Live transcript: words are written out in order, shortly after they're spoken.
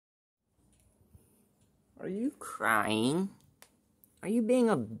Are you crying? Are you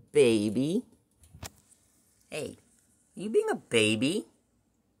being a baby? Hey, are you being a baby?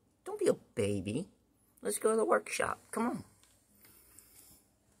 Don't be a baby. Let's go to the workshop. Come on.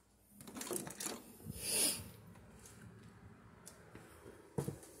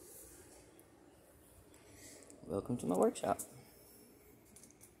 Welcome to my workshop.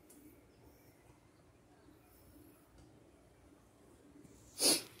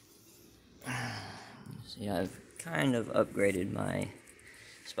 See, I've kind of upgraded my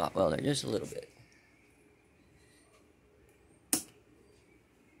spot welder just a little bit.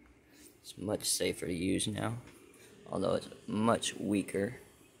 It's much safer to use now, although it's much weaker.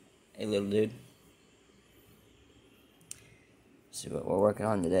 Hey, little dude. See what we're working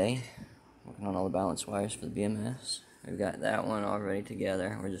on today. Working on all the balance wires for the BMS. We've got that one already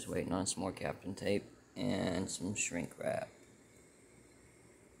together. We're just waiting on some more Captain tape and some shrink wrap.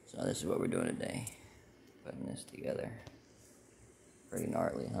 So this is what we're doing today. Putting this together. Pretty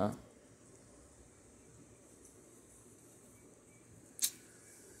gnarly, huh?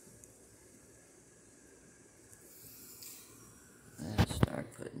 Let's start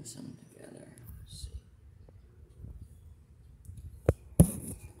putting some together. Let's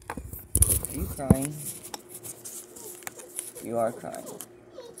see. Are you crying? You are crying.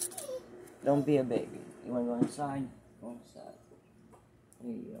 Don't be a baby. You want to go inside? Go inside.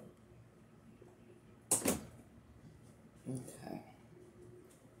 There you go. Okay.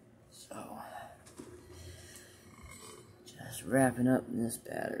 So, just wrapping up this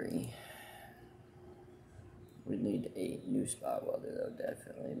battery. We need a new spot welder though,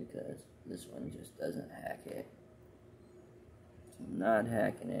 definitely, because this one just doesn't hack it. I'm not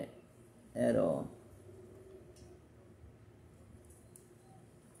hacking it at all.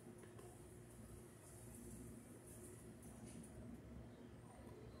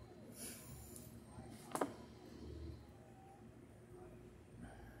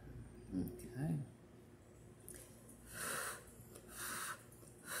 Okay.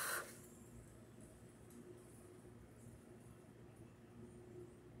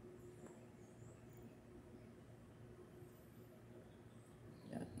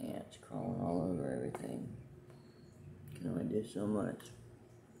 Got ants crawling all over everything. Can only do so much.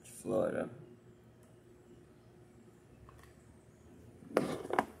 It's Florida. Okay.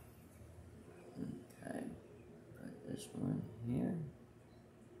 Put this one here.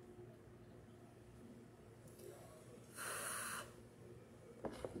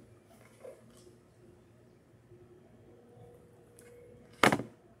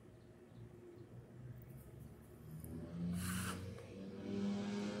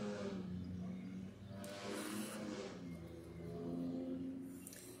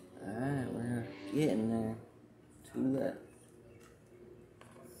 Alright, we're getting there. 2 left.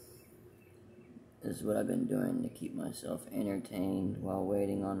 This is what I've been doing to keep myself entertained while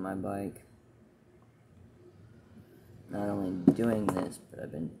waiting on my bike. Not only doing this, but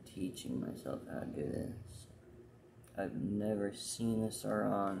I've been teaching myself how to do this. I've never seen a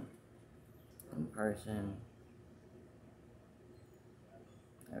Sauron in person.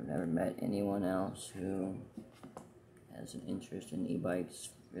 I've never met anyone else who has an interest in e-bikes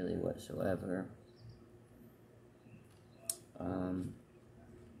really whatsoever.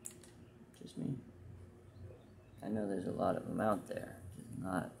 Just me. I know there's a lot of them out there, just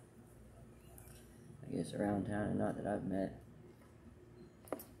not, I guess, around town, and not that I've met.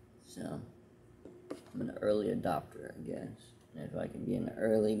 So, I'm an early adopter, I guess. And if I can be an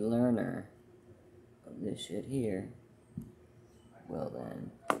early learner of this shit here, well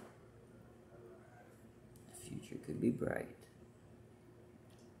then, the future could be bright.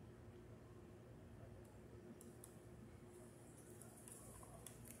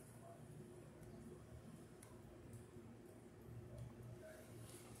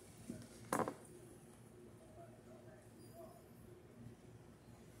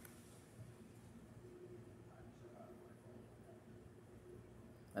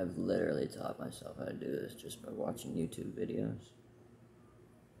 I've literally taught myself how to do this just by watching YouTube videos.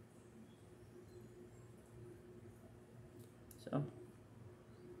 So,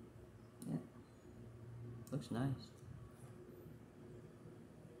 yeah, looks nice.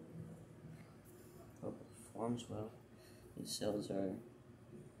 Hope it performs well. These cells are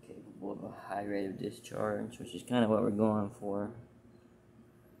capable of a high rate of discharge, which is kind of what we're going for.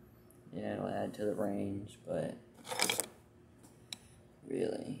 Yeah, it'll add to the range, but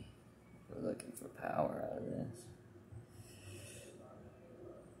really, we're looking for power out of this.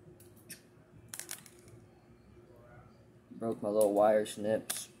 Broke my little wire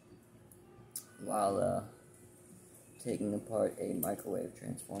snips while taking apart a microwave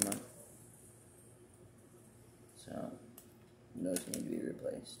transformer. So those need to be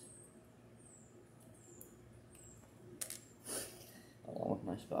replaced. Along with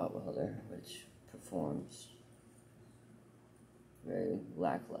my spot welder, which performs very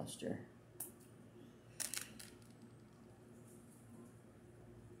lackluster.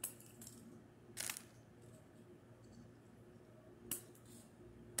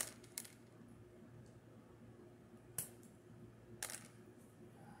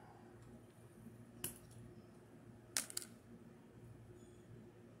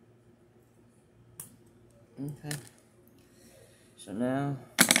 Okay, so now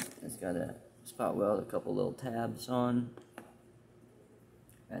it's got a spot weld, a couple little tabs on,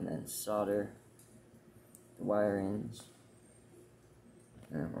 and then solder the wire ends,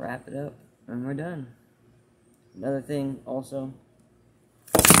 and wrap it up, and we're done. Another thing also,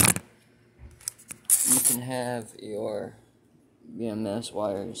 you can have your BMS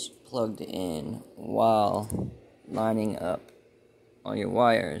wires plugged in while lining up all your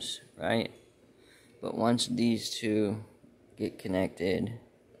wires, right? But once these two get connected,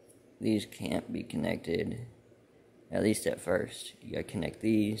 these can't be connected, at least at first. You gotta connect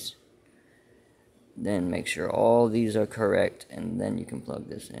these, then make sure all these are correct, and then you can plug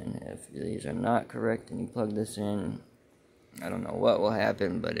this in. If these are not correct and you plug this in, I don't know what will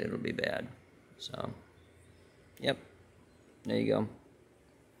happen, but it'll be bad. So, yep, there you go.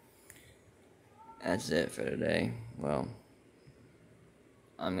 That's it for today. Well,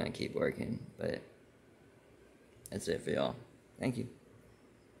 I'm gonna keep working, but that's it for y'all. Thank you.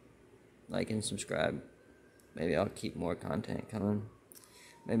 Like and subscribe. Maybe I'll keep more content coming.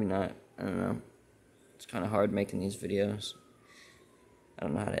 Maybe not. I don't know. It's kind of hard making these videos. I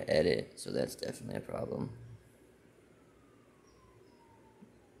don't know how to edit, so that's definitely a problem.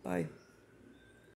 Bye.